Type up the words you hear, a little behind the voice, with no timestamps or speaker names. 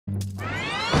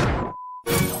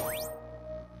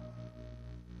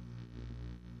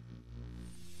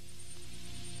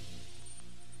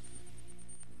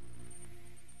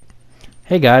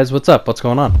Hey guys, what's up? What's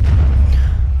going on?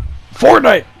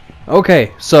 Fortnite!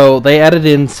 Okay, so they added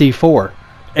in C4,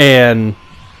 and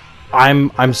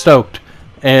I'm stoked,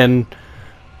 and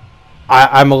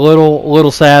I'm a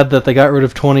little sad that they got rid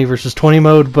of 20 versus 20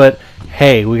 mode, but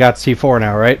hey, we got C4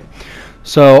 now, right?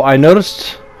 So I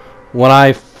noticed when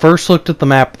I first looked at the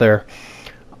map there,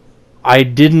 I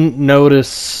didn't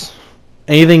notice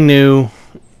anything new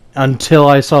until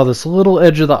I saw this little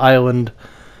edge of the island.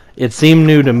 It seemed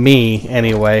new to me,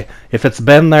 anyway. If it's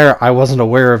been there, I wasn't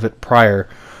aware of it prior.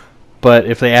 But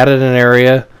if they added an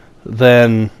area,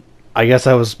 then I guess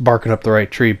I was barking up the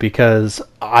right tree, because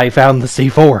I found the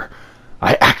C4.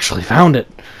 I actually found it.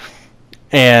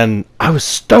 And I was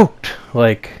stoked.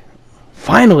 Like,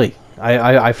 finally,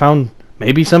 I found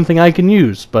maybe something I can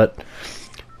use, but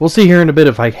we'll see here in a bit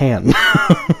if I can.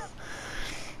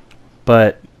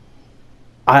 But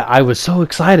I was so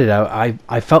excited.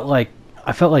 I felt like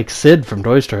Sid from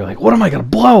Toy Story. Like, what am I gonna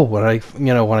blow when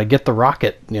I get the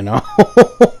rocket?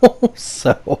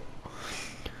 So,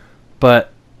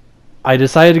 but I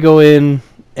decided to go in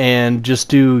and just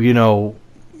do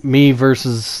me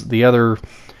versus the other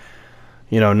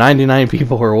 99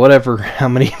 people or whatever, how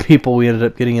many people we ended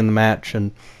up getting in the match.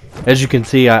 And as you can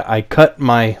see, I cut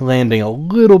my landing a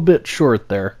little bit short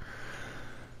there.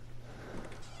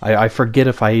 I forget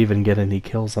if I even get any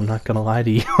kills. I'm not gonna lie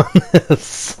to you on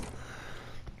this.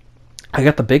 I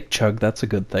got the big chug, that's a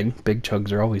good thing. Big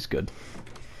chugs are always good.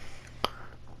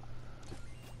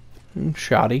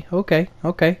 Shotty, okay.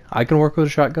 I can work with a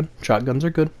shotgun. Shotguns are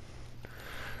good.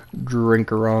 Drink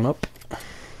her on up.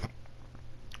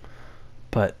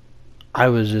 But I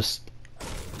was just,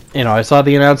 I saw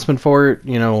the announcement for it,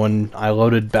 when I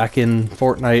loaded back in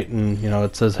Fortnite, and,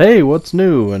 it says, hey, what's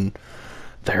new? And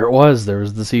there it was. There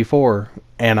was the C4.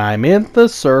 And I'm in the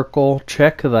circle.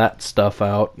 Check that stuff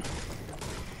out.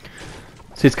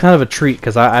 See, it's kind of a treat,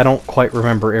 because I don't quite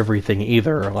remember everything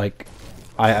either. Like,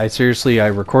 I seriously, I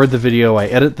record the video, I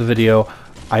edit the video,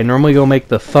 I normally go make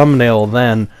the thumbnail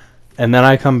then, and then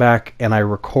I come back and I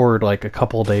record like a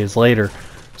couple days later.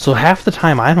 So half the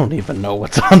time I don't even know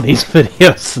what's on these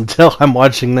videos until I'm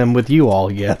watching them with you all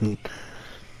again.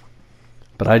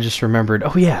 But I just remembered,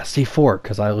 oh yeah, C4,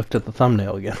 because I looked at the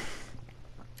thumbnail again.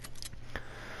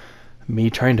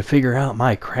 Me trying to figure out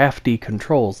my crafty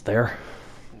controls there.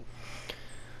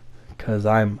 Because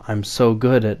I'm so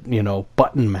good at,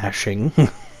 button mashing.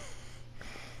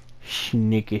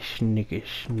 Sneaky.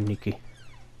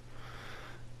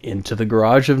 Into the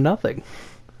garage of nothing.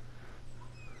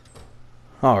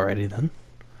 Alrighty then.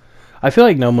 I feel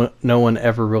like no one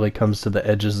ever really comes to the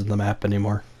edges of the map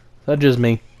anymore. That's just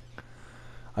me.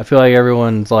 I feel like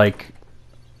everyone's like,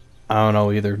 I don't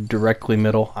know, either directly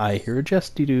middle. I hear a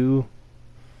jesty-doo.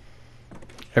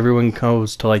 Everyone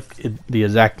goes to like the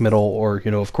exact middle, or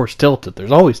of course tilted.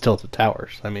 There's always tilted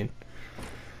towers. I mean,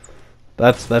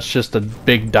 that's just a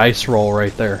big dice roll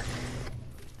right there.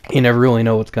 You never really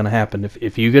know what's going to happen.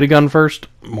 If you get a gun first,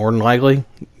 more than likely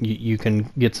you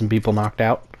can get some people knocked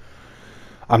out.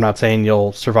 I'm not saying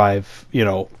you'll survive,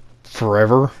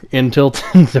 forever in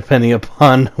Tilted, depending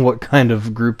upon what kind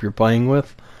of group you're playing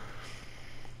with.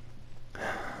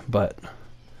 But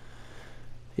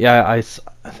yeah, I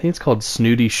think it's called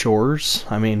Snooty Shores.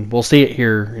 I mean, we'll see it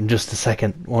here in just a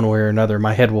second, one way or another.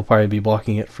 My head will probably be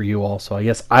blocking it for you all, so I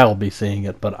guess I'll be seeing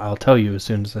it, but I'll tell you as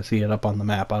soon as I see it up on the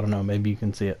map. I don't know, maybe you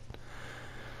can see it.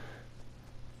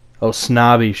 Oh,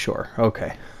 Snobby Shore.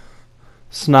 Okay.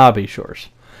 Snobby Shores.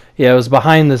 Yeah, it was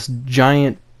behind this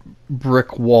giant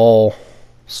brick wall,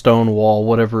 stone wall,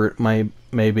 whatever it may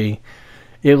be.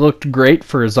 It looked great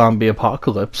for a zombie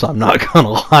apocalypse, I'm not gonna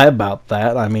lie about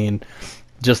that. I mean,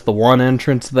 just the one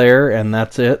entrance there, and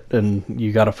that's it, and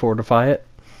you gotta fortify it.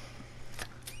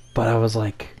 But I was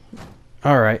like,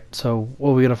 alright, so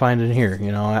what are we gonna find in here?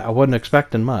 I wasn't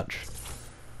expecting much.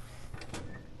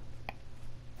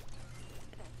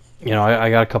 I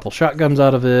got a couple shotguns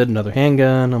out of it, another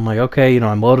handgun. I'm like, okay,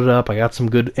 I'm loaded up, I got some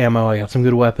good ammo, I got some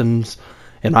good weapons,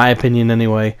 in my opinion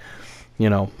anyway.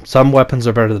 Some weapons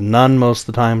are better than none most of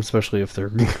the time, especially if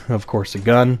they're, of course, a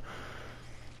gun.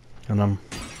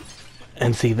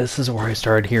 And see, this is where I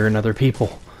started hearing other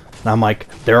people. And I'm like,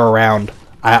 they're around.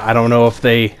 I don't know if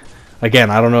they... Again,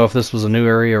 I don't know if this was a new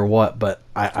area or what, but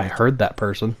I heard that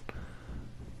person.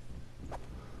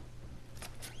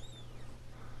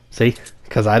 See?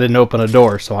 Because I didn't open a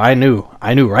door, so I knew.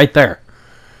 I knew right there.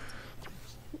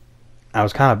 I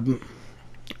was kind of...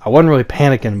 I wasn't really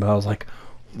panicking, but I was like,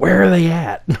 where are they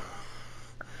at? And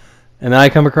then I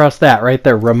come across that right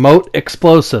there. Remote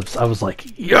explosives. I was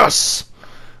like, yes!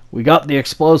 We got the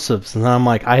explosives. And then I'm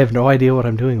like, I have no idea what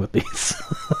I'm doing with these.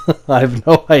 I have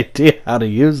no idea how to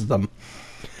use them.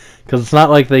 Because it's not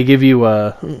like they give you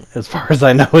a, as far as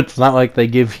I know, it's not like they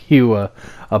give you a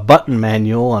button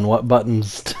manual on what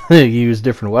buttons to use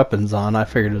different weapons on. I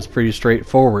figured it was pretty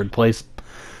straightforward. Place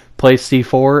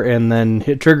C4 and then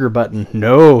hit trigger button.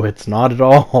 No, it's not at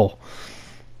all.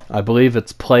 I believe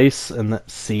it's place and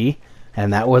C,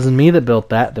 and that wasn't me that built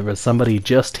that. There was somebody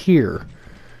just here.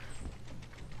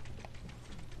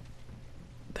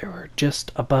 They were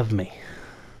just above me.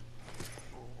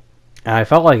 And I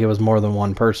felt like it was more than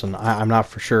one person. I'm not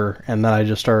for sure. And then I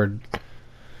just started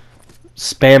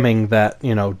spamming that,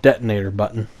 you know, detonator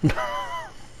button.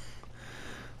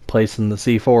 Placing the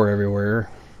C4 everywhere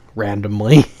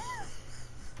randomly.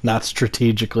 Not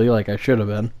strategically like I should have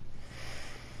been.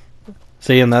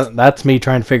 See, and that's me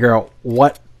trying to figure out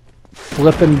what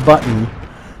flipping button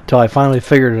till I finally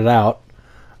figured it out.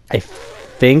 I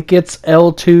think it's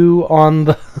L2 on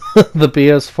the the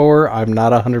PS4. I'm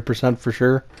not 100% for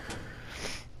sure.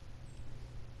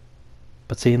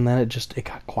 But seeing that, it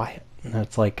got quiet. And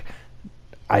it's like,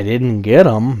 I didn't get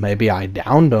them. Maybe I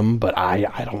downed them, but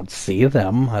I don't see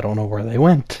them. I don't know where they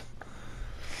went.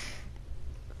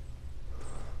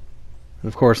 And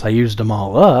of course, I used them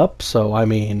all up, so, I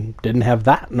mean, didn't have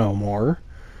that no more.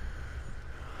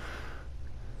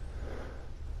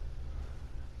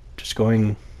 Just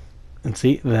going and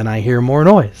see, then I hear more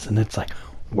noise. And it's like,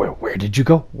 where did you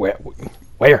go? Where,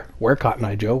 Cotton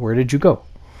Eye Joe? Where did you go?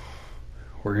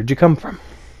 Where did you come from?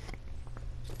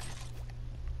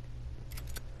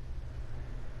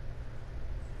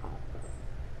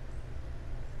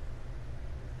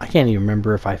 I can't even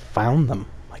remember if I found them.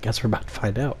 I guess we're about to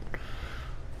find out.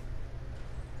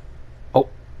 Oh.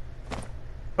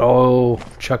 Oh,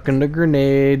 chucking the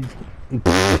grenade.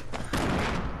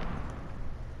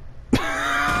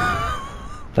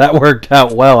 That worked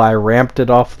out well. I ramped it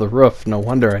off the roof. No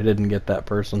wonder I didn't get that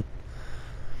person.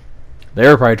 They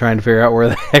were probably trying to figure out where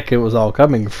the heck it was all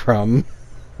coming from.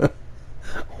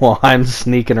 While I'm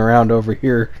sneaking around over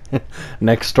here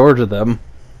next door to them.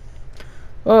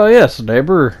 Oh, yes,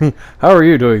 neighbor. How are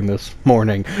you doing this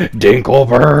morning?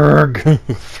 Dinkelberg!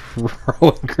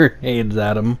 Throwing grenades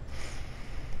at him.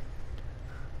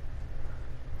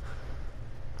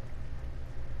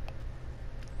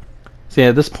 See,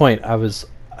 at this point, I was...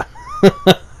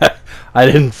 I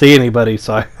didn't see anybody,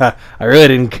 so I really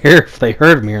didn't care if they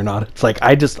heard me or not. It's like,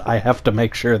 I have to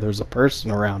make sure there's a person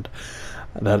around.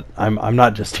 That I'm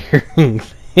not just hearing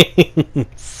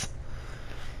things.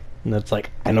 And it's like,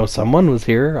 I know someone was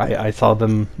here. I saw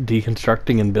them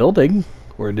deconstructing and building.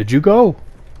 Where did you go?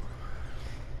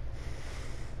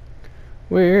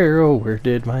 Where, oh, where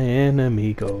did my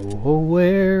enemy go? Oh,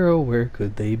 where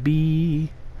could they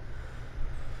be?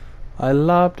 I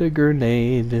lobbed a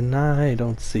grenade and I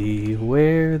don't see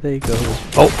where they go.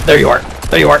 Oh, there you are.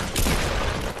 There you are.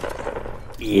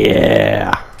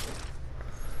 Yeah.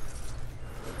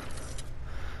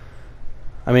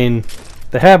 I mean,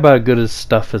 they had about good as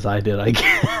stuff as I did, I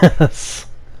guess.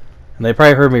 And they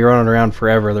probably heard me running around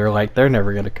forever. They're like, they're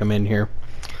never going to come in here.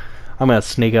 I'm going to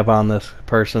sneak up on this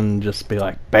person and just be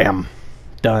like, bam,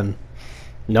 done.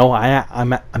 No,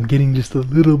 I'm getting just a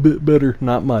little bit better.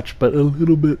 Not much, but a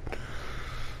little bit.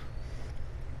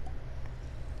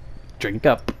 Drink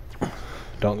up.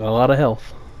 Don't got a lot of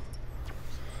health.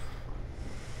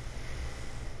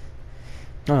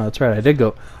 Oh, that's right, I did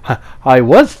go. I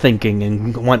was thinking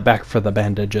and went back for the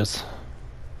bandages.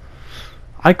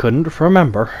 I couldn't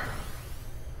remember.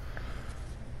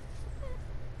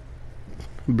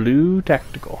 Blue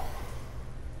tactical.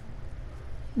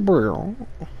 Brow.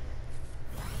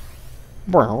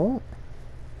 Brow.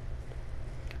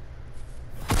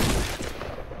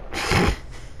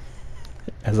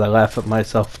 As I laugh at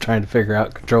myself trying to figure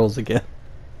out controls again.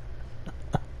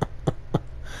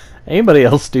 Anybody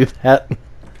else do that?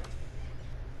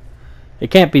 It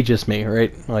can't be just me,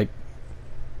 right? Like,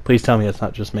 please tell me it's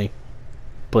not just me.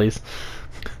 Please.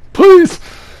 Please!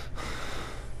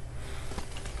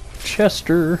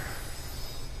 Chester.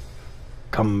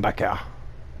 Come back here.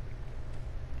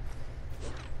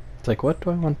 It's like, what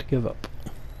do I want to give up?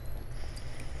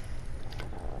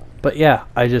 But yeah,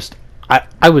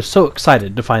 I was so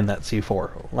excited to find that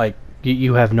C4. Like,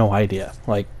 you have no idea.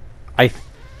 Like, I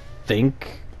think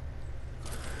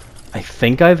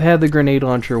I've had the grenade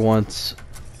launcher once.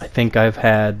 I think I've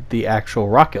had the actual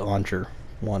rocket launcher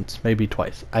once, maybe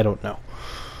twice. I don't know.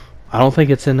 I don't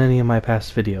think it's in any of my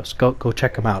past videos. Go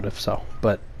check them out if so.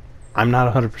 But I'm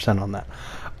not 100% on that.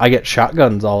 I get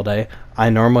shotguns all day. I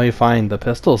normally find the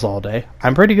pistols all day.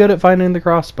 I'm pretty good at finding the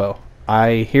crossbow.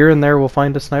 I here and there will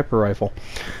find a sniper rifle.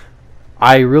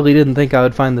 I really didn't think I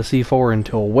would find the C4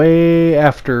 until way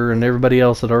after, and everybody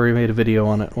else had already made a video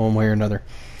on it one way or another.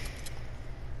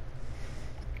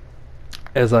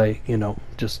 as I,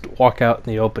 just walk out in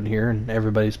the open here, and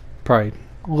everybody's probably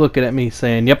looking at me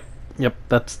saying, "Yep, yep,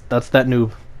 that's that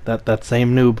noob, that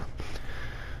same noob."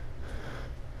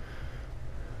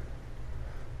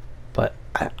 But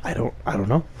I don't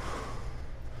know.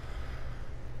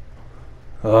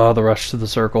 Oh, the rush to the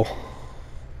circle.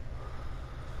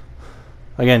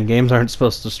 Again, games aren't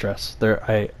supposed to stress.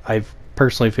 I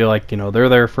personally feel like they're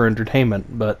there for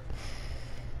entertainment, but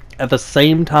at the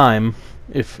same time,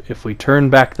 if we turn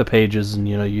back the pages and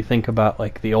you think about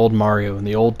like the old Mario and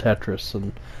the old Tetris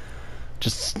and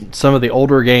just some of the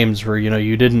older games where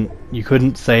you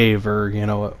couldn't save, or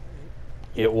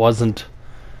it wasn't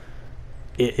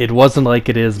it wasn't like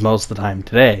it is most of the time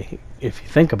today. If you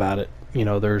think about it,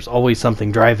 there's always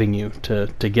something driving you to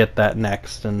get that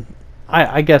next, and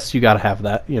I guess you got to have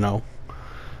that.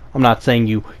 I'm not saying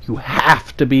you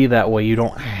have to be that way. You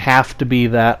don't have to be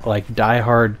that like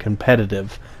diehard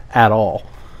competitive at all.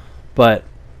 But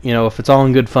if it's all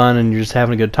in good fun and you're just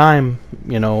having a good time,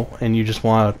 and you just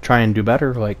want to try and do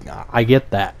better, like I get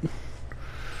that.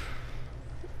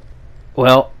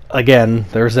 Well, again,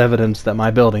 there's evidence that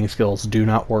my building skills do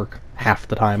not work half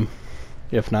the time,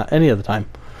 if not any of the time.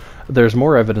 There's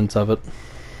more evidence of it.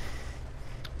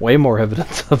 Way more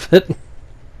evidence of it.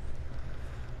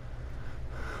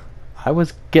 I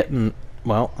was getting...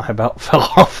 Well, I about fell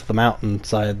off the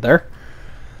mountainside there.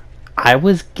 I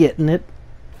was getting it.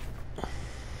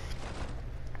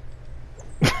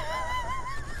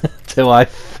 Till I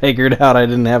figured out I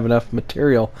didn't have enough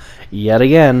material. Yet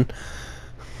again...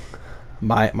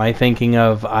 My thinking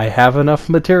of, I have enough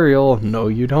material. No,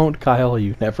 you don't, Kyle.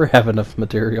 You never have enough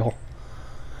material.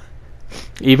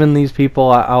 Even these people,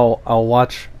 I'll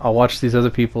watch these other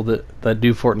people that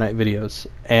do Fortnite videos,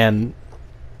 and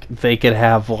they could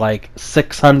have like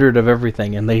 600 of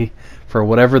everything, and they, for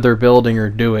whatever they're building or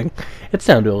doing, it's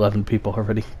down to 11 people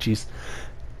already. Jeez.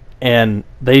 And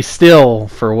they still,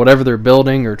 for whatever they're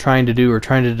building or trying to do or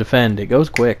trying to defend, it goes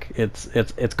quick. It's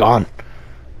gone.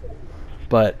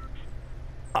 But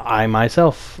I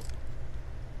myself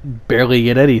barely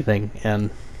get anything, and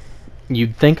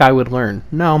you'd think I would learn.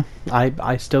 No,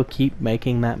 I still keep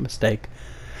making that mistake.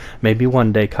 Maybe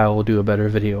one day Kyle will do a better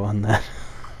video on that.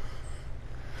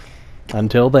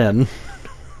 Until then,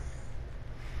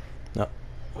 no,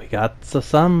 we got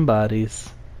somebodies.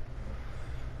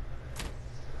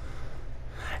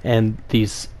 And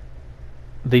these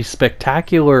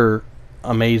spectacular,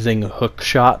 amazing hook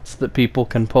shots that people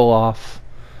can pull off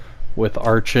with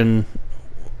arching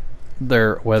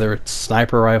their, whether it's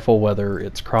sniper rifle, whether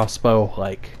it's crossbow,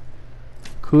 like,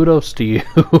 kudos to you,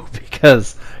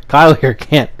 because Kyle here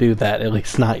can't do that, at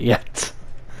least not yet.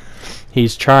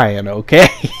 He's trying, okay?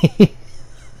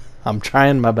 I'm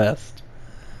trying my best.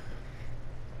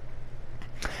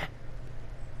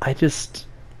 I just...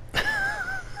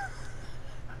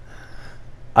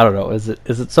 I don't know, is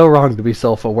it so wrong to be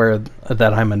self-aware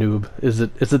that I'm a noob? Is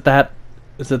it that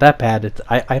bad?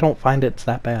 I don't find it's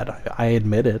that bad. I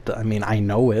admit it. I mean, I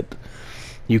know it.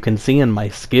 You can see in my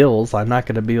skills. I'm not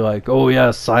going to be like, oh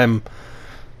yes, I'm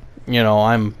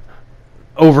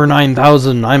over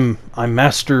 9,000. I'm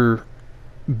master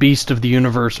beast of the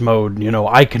universe mode.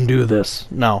 I can do this.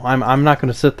 No, I'm not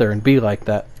going to sit there and be like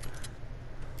that.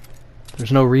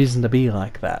 There's no reason to be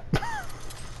like that.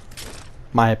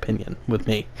 My opinion with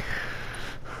me.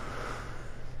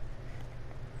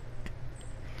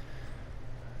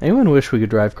 Anyone wish we could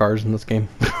drive cars in this game?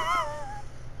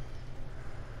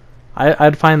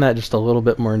 I'd find that just a little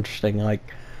bit more interesting. Like,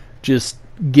 just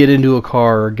get into a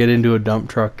car or get into a dump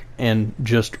truck and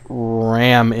just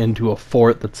ram into a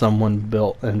fort that someone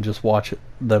built and just watch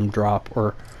them drop.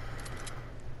 Or,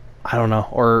 I don't know.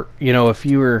 Or,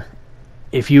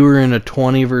 if you were in a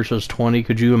 20 versus 20,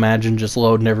 could you imagine just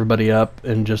loading everybody up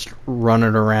and just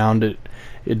running around?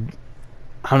 I don't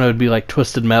know, it'd be like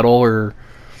Twisted Metal, or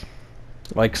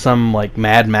like some like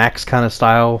Mad Max kind of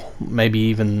style, maybe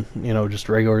even just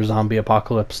regular zombie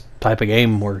apocalypse type of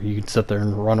game where you could sit there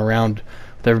and run around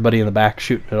with everybody in the back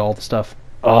shooting at all the stuff.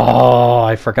 Oh,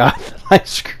 I forgot that I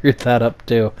screwed that up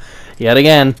too. Yet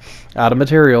again, out of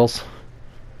materials.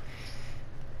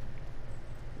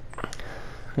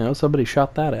 Somebody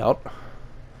shot that out.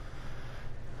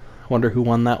 Wonder who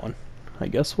won that one. I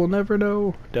guess we'll never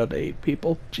know. Down to 8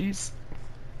 people. Jeez.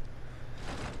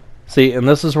 See, and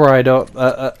this is where I don't...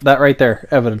 that right there,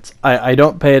 evidence. I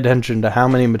don't pay attention to how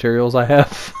many materials I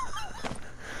have.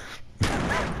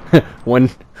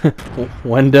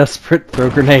 when desperate, throw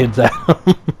grenades at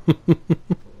them.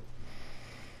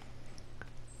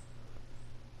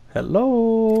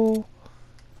 Hello?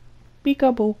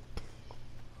 Peekaboo.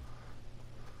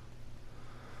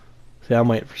 See, I'm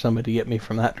waiting for somebody to get me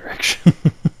from that direction.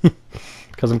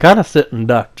 Because I'm kind of sitting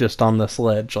duck just on this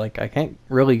ledge. Like, I can't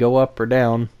really go up or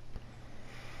down.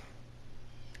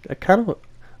 The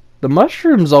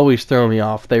mushrooms always throw me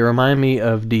off. They remind me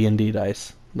of D&D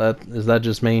dice. Is that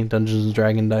just me? Dungeons and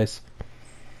Dragon dice?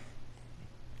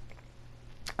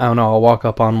 I don't know. I'll walk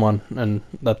up on one, and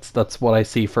that's what I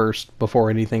see first before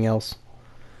anything else.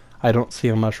 I don't see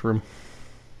a mushroom.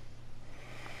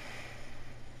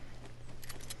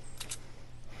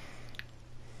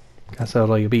 That sounds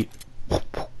like a beat.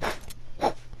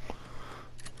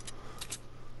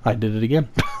 I did it again.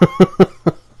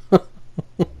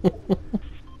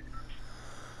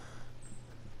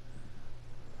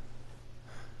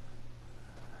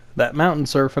 That mountain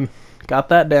surfing. Got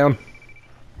that down.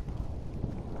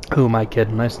 Who am I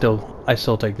kidding? I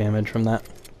still take damage from that.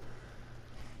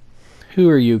 Who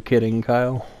are you kidding,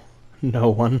 Kyle? No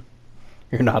one.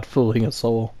 You're not fooling a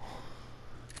soul.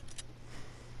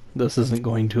 This isn't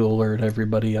going to alert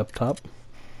everybody up top.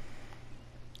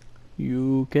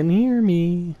 You can hear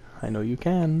me. I know you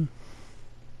can.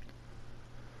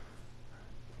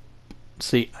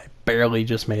 See, I barely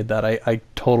just made that. I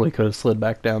totally could have slid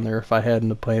back down there if I hadn't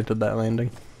have planted that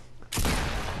landing.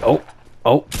 Oh,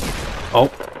 oh, oh.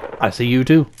 I see you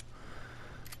too.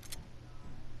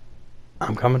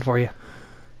 I'm coming for you.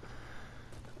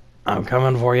 I'm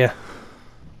coming for you.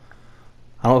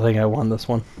 I don't think I won this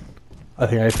one. I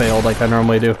think I failed like I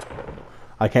normally do.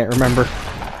 I can't remember.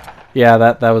 Yeah,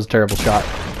 that was a terrible shot.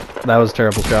 That was a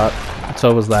terrible shot.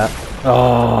 So was that.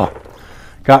 Oh,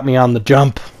 got me on the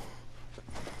jump.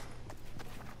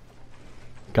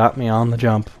 Got me on the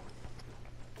jump.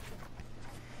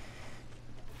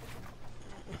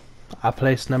 I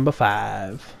placed number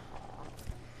 5.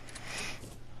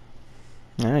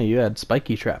 Yeah, you had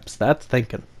spiky traps. That's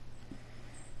thinking.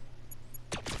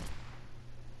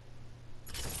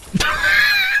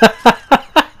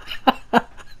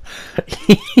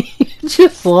 You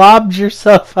just lobbed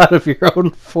yourself out of your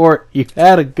own fort. You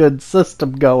had a good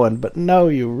system going, but no,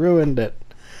 you ruined it.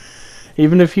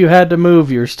 Even if you had to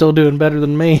move, you're still doing better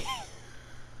than me.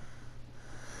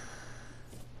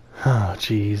 Oh,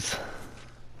 jeez.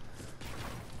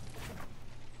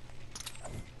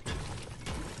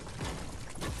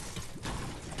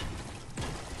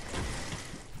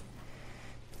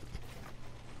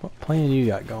 What plan you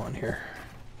got going here?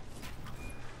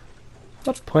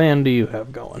 What plan do you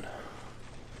have going?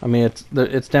 I mean,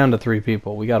 it's down to 3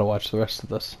 people. We gotta watch the rest of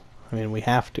this. I mean, we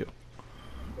have to.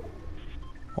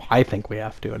 Well, I think we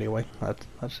have to anyway.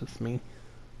 That's just me.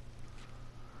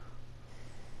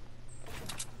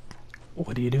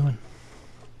 What are you doing?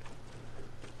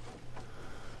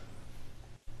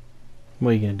 What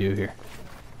are you gonna do here?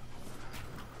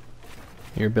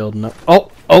 You're building up.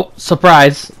 Oh, oh,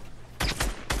 surprise!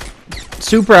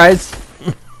 Surprise!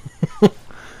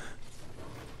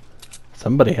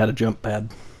 Somebody had a jump pad.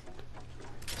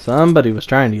 Somebody was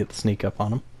trying to get the sneak up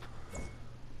on him.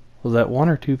 Was that 1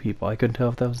 or 2 people? I couldn't tell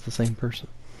if that was the same person.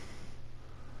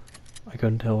 I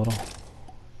couldn't tell at all.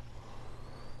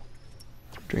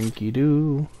 Drinky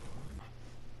doo.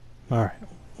 Alright,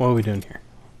 what are we doing here?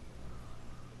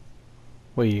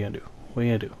 What are you gonna do? What are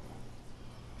you gonna do?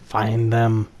 Find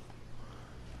them.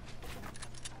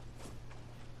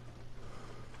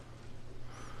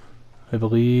 I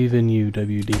believe in you,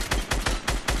 WD.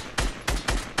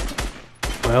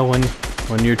 Well,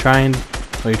 when you're trying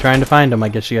to find them, I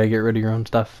guess you gotta get rid of your own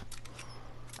stuff.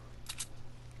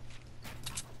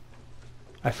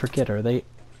 I forget. Are they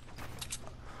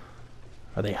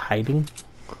hiding?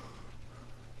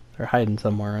 They're hiding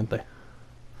somewhere, aren't they?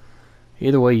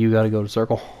 Either way, you gotta go to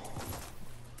circle.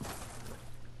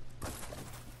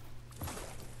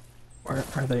 Where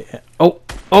are they at? Oh,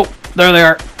 oh, there they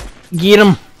are. Get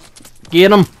them. Get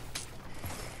them.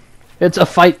 It's a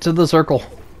fight to the circle.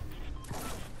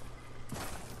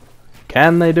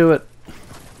 Can they do it?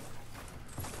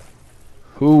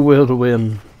 Who will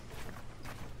win?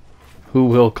 Who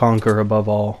will conquer above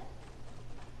all?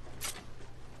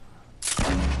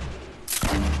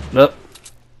 Nope.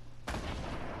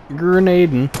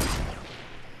 Grenading.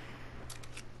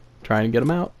 Trying to get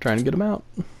him out. Trying to get him out.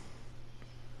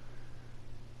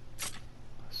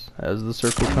 As the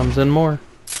circle comes in more.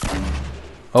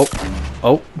 Oh.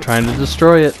 Oh. Trying to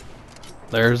destroy it.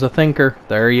 There's a thinker.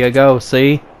 There you go.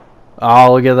 See?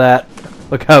 Oh, look at that.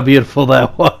 Look how beautiful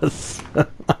that was.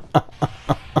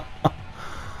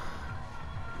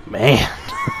 Man.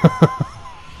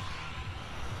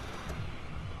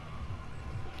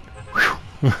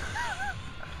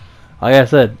 Like I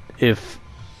said, if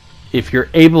you're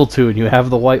able to and you have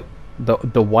the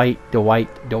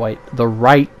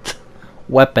right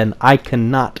weapon, I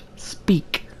cannot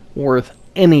speak worth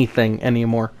anything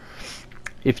anymore.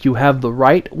 If you have the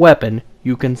right weapon,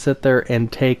 you can sit there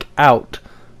and take out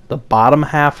the bottom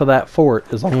half of that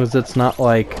fort, as long as it's not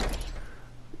like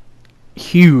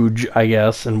huge, I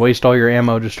guess, and waste all your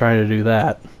ammo just trying to do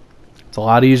that. It's a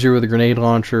lot easier with a grenade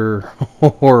launcher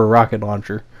or a rocket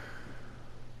launcher.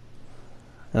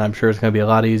 And I'm sure it's going to be a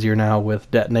lot easier now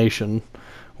with detonation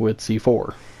with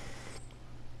C4.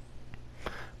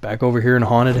 Back over here in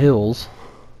Haunted Hills.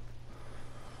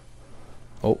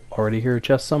 Oh, already hear a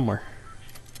chest somewhere.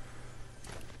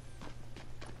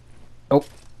 Oh,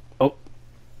 oh.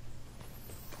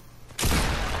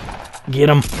 Get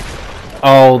him.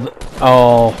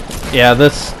 Oh, yeah,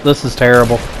 this is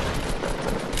terrible.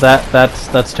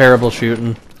 That's terrible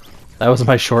shooting. That was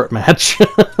my short match.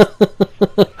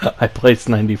 I placed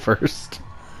 91st.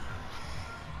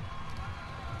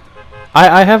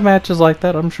 I have matches like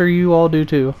that. I'm sure you all do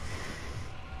too.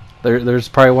 There's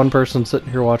probably one person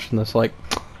sitting here watching this like,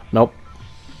 nope,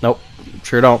 nope,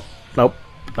 sure don't, nope,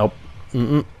 nope,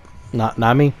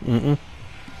 not me,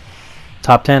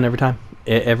 Top 10 every time,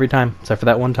 every time, except for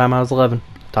that one time I was 11.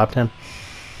 Top 10.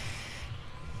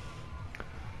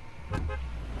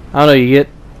 I don't know.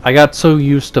 I got so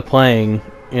used to playing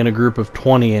in a group of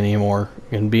 20 anymore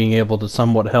and being able to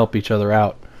somewhat help each other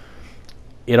out.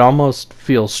 It almost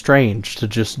feels strange to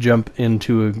just jump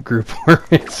into a group where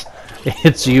it's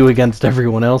you against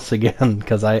everyone else again,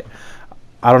 because I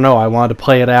don't know, I wanted to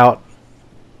play it out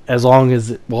as long as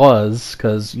it was,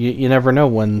 because you never know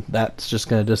when that's just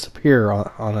going to disappear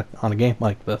on a game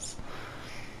like this,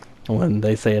 when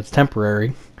they say it's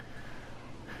temporary.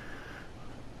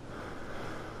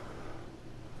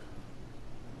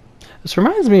 This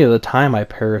reminds me of the time I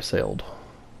parasailed.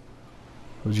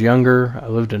 I was younger, I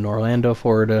lived in Orlando,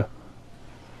 Florida,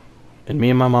 and me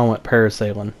and my mom went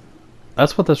parasailing.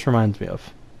 That's what this reminds me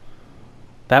of.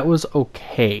 That was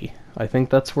okay. I think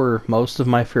that's where most of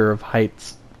my fear of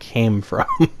heights came from.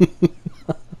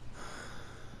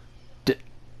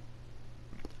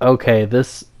 Okay,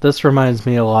 this reminds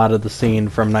me a lot of the scene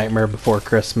from Nightmare Before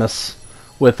Christmas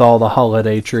with all the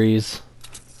holiday trees.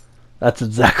 That's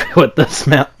exactly what this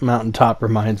mountaintop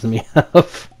reminds me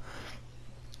of.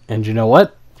 And you know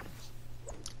what?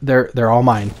 They're all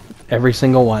mine. Every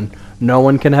single one. No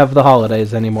one can have the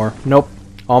holidays anymore. Nope.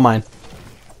 All mine.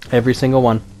 Every single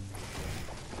one.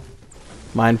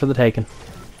 Mine for the taking.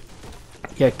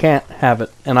 You can't have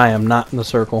it. And I am not in the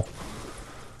circle.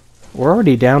 We're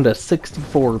already down to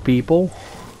 64 people.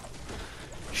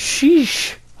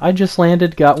 Sheesh. I just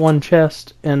landed, got one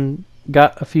chest, and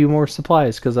got a few more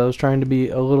supplies because I was trying to be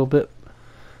a little bit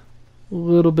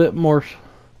more.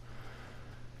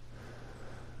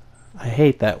 I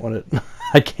hate that when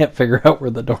I can't figure out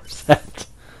where the door's at.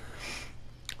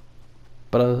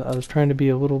 But I was trying to be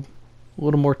a little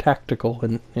more tactical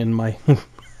in my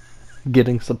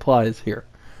getting supplies here.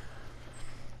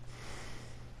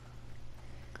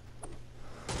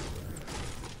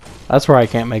 That's where I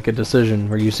can't make a decision.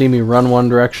 Where you see me run one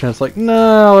direction, it's like,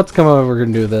 no, let's come over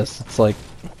and do this. It's like,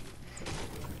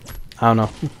 I don't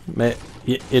know.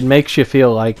 It makes you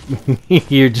feel like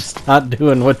you're just not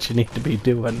doing what you need to be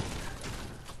doing,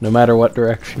 no matter what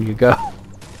direction you go.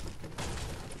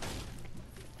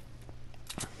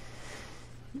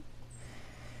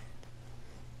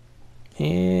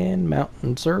 And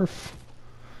mountain surf.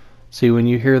 See, when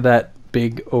you hear that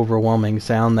big overwhelming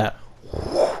sound, that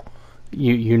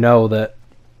you know that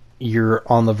you're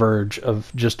on the verge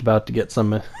of just about to get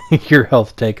some of your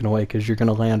health taken away, because you're going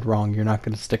to land wrong. You're not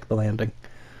going to stick the landing.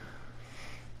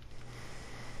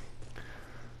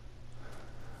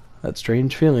 That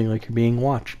strange feeling like you're being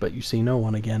watched, but you see no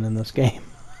one again in this game.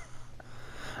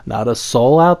 Not a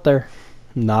soul out there.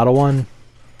 Not a one.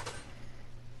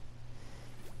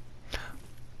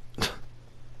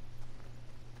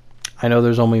 I know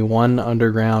there's only one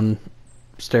underground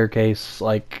staircase,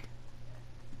 like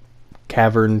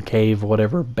cavern, cave,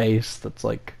 whatever base that's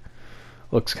like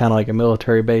looks kind of like a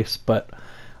military base, but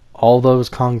all those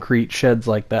concrete sheds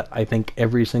like that, I think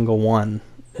every single one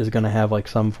is going to have like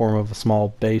some form of a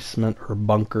small basement or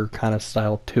bunker kind of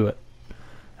style to it.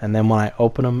 And then when I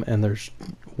open them and there's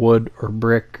wood or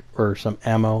brick or some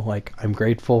ammo, like, I'm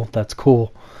grateful, that's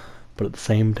cool, but at the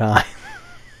same time,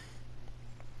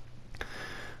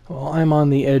 well, I'm on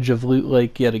the edge of Loot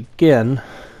Lake yet again.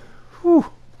 Whew.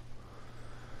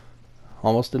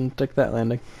 Almost didn't take that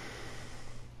landing.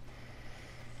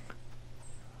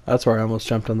 That's where I almost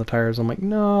jumped on the tires. I'm like,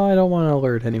 no, I don't want to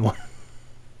alert anyone.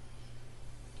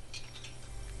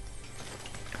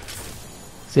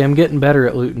 See, I'm getting better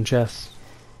at looting chests.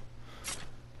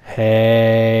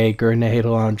 Hey, grenade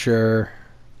launcher.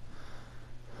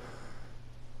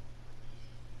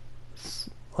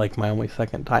 like my only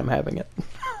second time having it.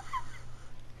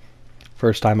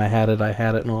 First time I had it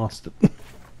and lost it.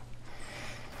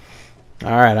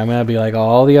 Alright, I'm gonna be like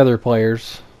all the other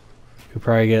players who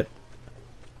probably get...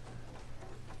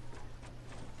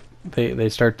 They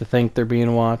start to think they're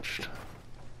being watched.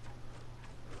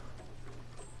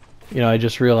 You know, I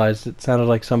just realized it sounded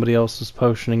like somebody else was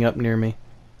potioning up near me.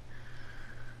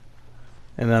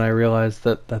 And then I realized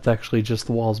that that's actually just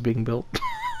the walls being built.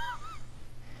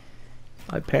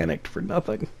 I panicked for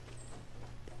nothing.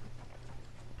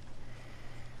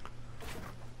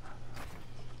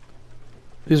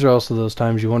 These are also those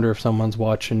times you wonder if someone's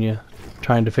watching you,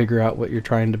 trying to figure out what you're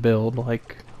trying to build.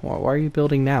 Like, why are you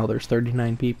building now? There's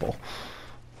 39 people.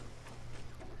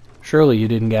 Surely you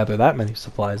didn't gather that many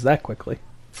supplies that quickly.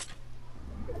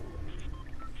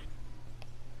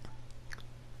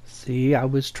 See, I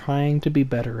was trying to be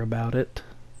better about it.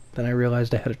 Then I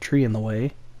realized I had a tree in the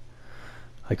way.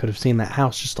 I could have seen that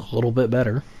house just a little bit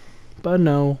better. But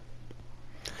no.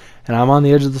 And I'm on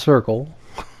the edge of the circle.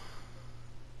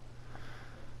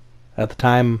 At the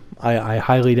time, I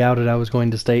highly doubted I was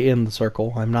going to stay in the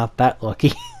circle. I'm not that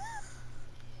lucky.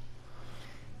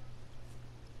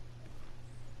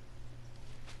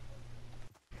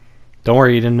 Don't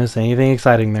worry, you didn't miss anything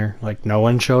exciting there. Like, no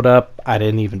one showed up. I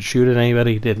didn't even shoot at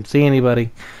anybody. Didn't see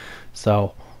anybody.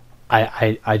 So,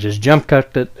 I just jump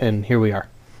cut it, and here we are.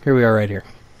 Here we are right here.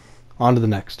 On to the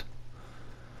next.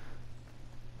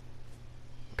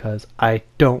 Because I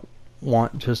don't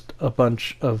want just a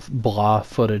bunch of blah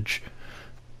footage.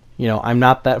 You know, I'm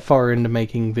not that far into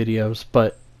making videos,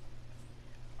 but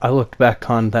I looked back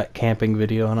on that camping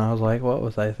video and I was like, what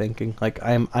was I thinking? Like,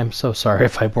 I'm so sorry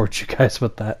if I bored you guys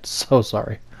with that. So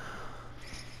sorry.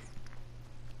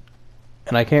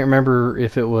 And I can't remember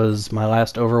if it was my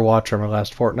last Overwatch or my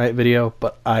last Fortnite video,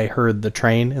 but I heard the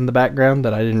train in the background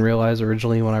that I didn't realize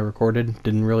originally when I recorded.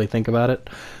 Didn't really think about it.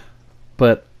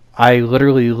 But I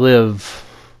literally live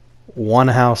one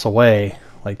house away.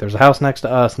 Like, there's a house next to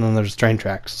us and then there's train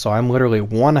tracks. So I'm literally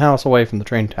one house away from the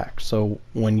train tracks. So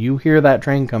when you hear that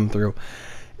train come through,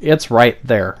 it's right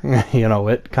there. You know,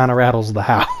 it kind of rattles the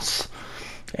house.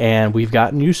 And we've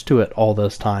gotten used to it all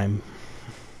this time.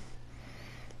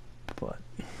 But...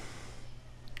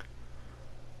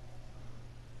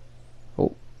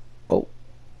 Oh.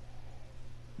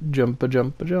 Jump a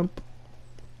jump a jump.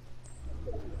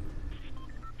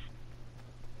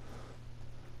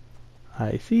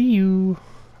 I see you.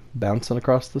 Bouncing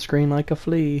across the screen like a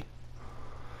flea.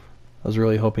 I was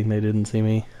really hoping they didn't see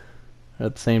me.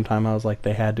 At the same time, I was like,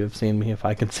 they had to have seen me. If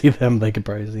I can see them, they could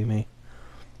probably see me.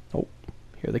 Oh,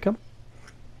 here they come.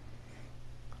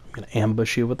 I'm gonna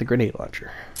ambush you with the grenade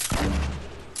launcher.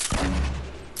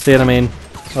 See what I mean?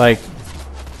 Like,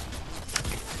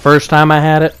 first time I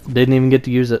had it, didn't even get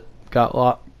to use it.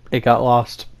 It got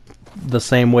lost the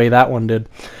same way that one did.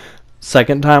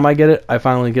 Second time I get it, I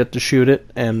finally get to shoot it,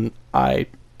 and I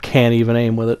can't even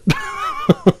aim with it.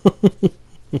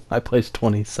 I placed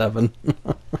 27.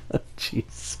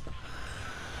 Jeez.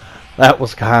 That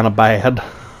was kind of bad.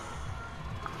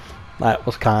 That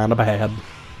was kind of bad.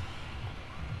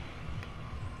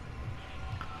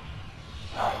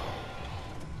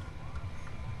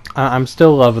 I'm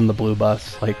still loving the blue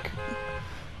bus. Like,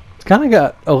 it's kind of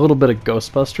got a little bit of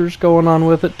Ghostbusters going on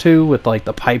with it too, with like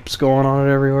the pipes going on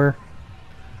it everywhere.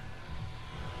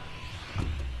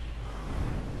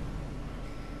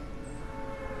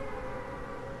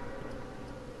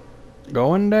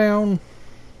 Going down.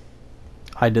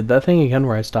 I did that thing again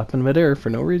where I stopped in midair for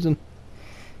no reason.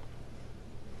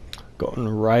 Going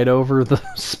right over the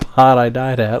spot I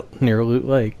died at near Loot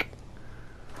Lake.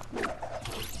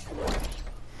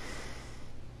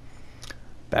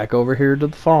 Back over here to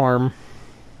the farm.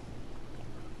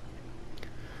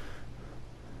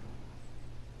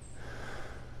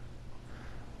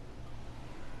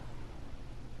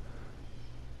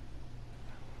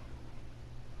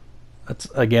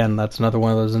 That's another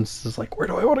one of those instances like, where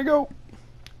do I want to go?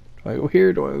 Do I go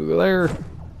here? Do I go there?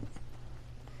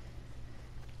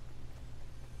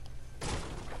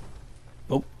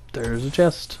 Oh, there's a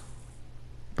chest.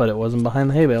 But it wasn't behind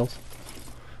the hay bales.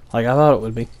 Like I thought it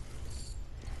would be.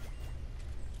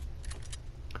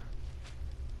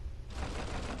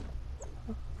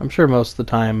 I'm sure most of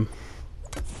the time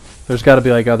there's got to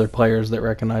be like other players that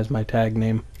recognize my tag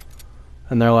name.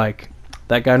 And they're like,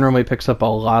 that guy normally picks up a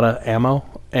lot of ammo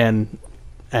and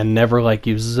never like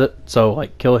uses it, so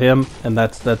like kill him and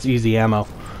that's easy ammo.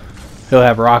 He'll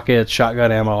have rockets,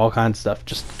 shotgun ammo, all kinds of stuff.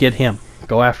 Just get him.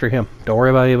 Go after him. Don't worry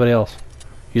about anybody else.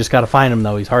 You just gotta find him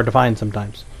though. He's hard to find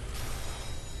sometimes.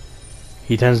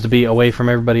 He tends to be away from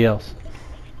everybody else.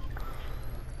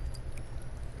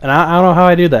 And I don't know how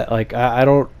I do that. Like, I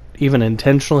don't even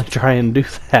intentionally try and do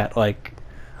that. Like,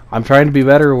 I'm trying to be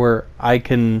better where I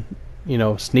can, you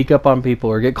know, sneak up on people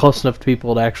or get close enough to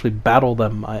people to actually battle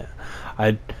them.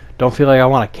 I don't feel like I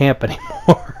want to camp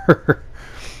anymore.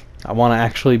 I want to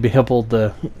actually be able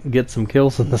to get some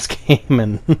kills in this game,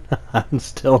 and I'm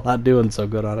still not doing so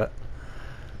good on it.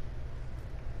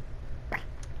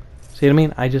 See what I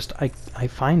mean? I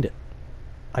find it.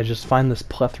 I just find this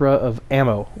plethora of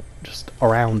ammo just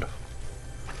around.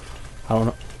 I don't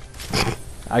know.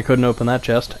 I couldn't open that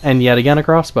chest. And yet again, a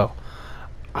crossbow.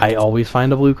 I always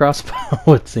find a blue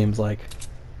crossbow, it seems like.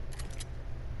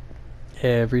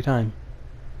 Every time.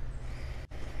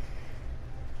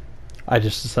 I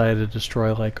just decided to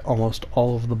destroy like almost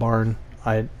all of the barn.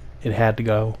 It had to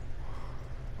go.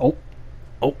 Oh.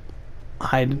 Oh.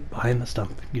 Hide behind the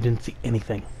stump. You didn't see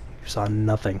anything. You saw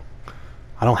nothing.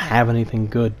 I don't have anything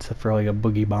good except for like a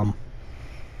boogie bomb.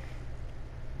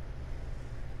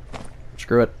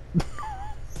 Screw it.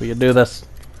 We can do this.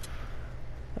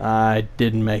 I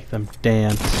didn't make them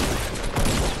dance.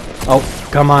 Oh,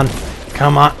 come on.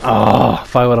 Come on. Oh,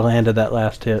 if I would have landed that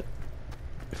last hit.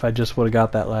 If I just would have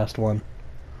got that last one.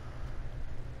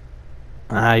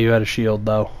 Ah, you had a shield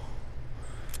though.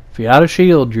 If you had a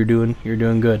shield, you're doing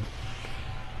good.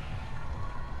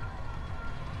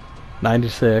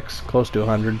 96, close to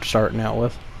 100 starting out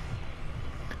with.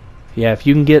 Yeah, if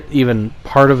you can get even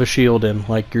part of a shield in,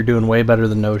 like, you're doing way better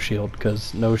than no shield,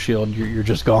 because no shield, you're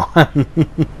just gone.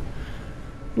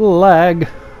 Lag.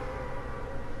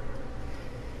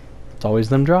 It's always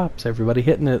them drops, everybody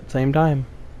hitting it at the same time.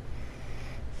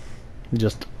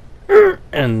 Just,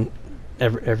 and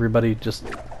everybody just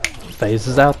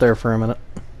phases out there for a minute.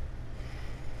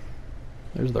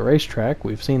 There's the racetrack,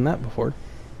 we've seen that before.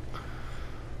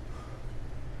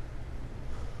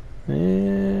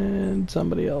 And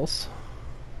somebody else.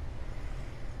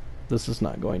 This is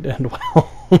not going to end well.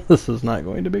 This is not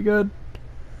going to be good.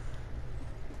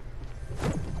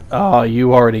 Oh,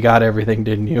 you already got everything,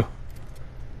 didn't you?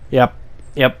 Yep.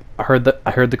 Yep. I heard the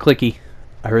clicky.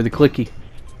 I heard the clicky.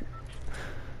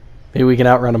 Maybe we can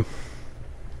outrun him.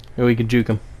 Maybe we can juke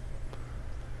him.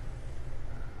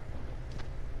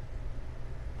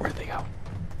 Where'd they go?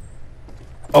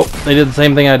 Oh, they did the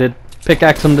same thing I did.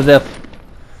 Pickaxe him to death.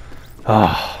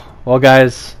 Oh, well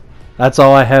guys, that's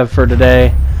all I have for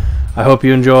today. I hope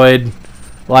you enjoyed.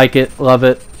 Like it, love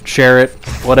it, share it,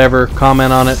 whatever,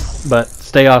 comment on it. But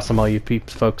stay awesome all you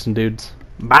peeps, folks and dudes.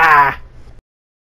 Bye!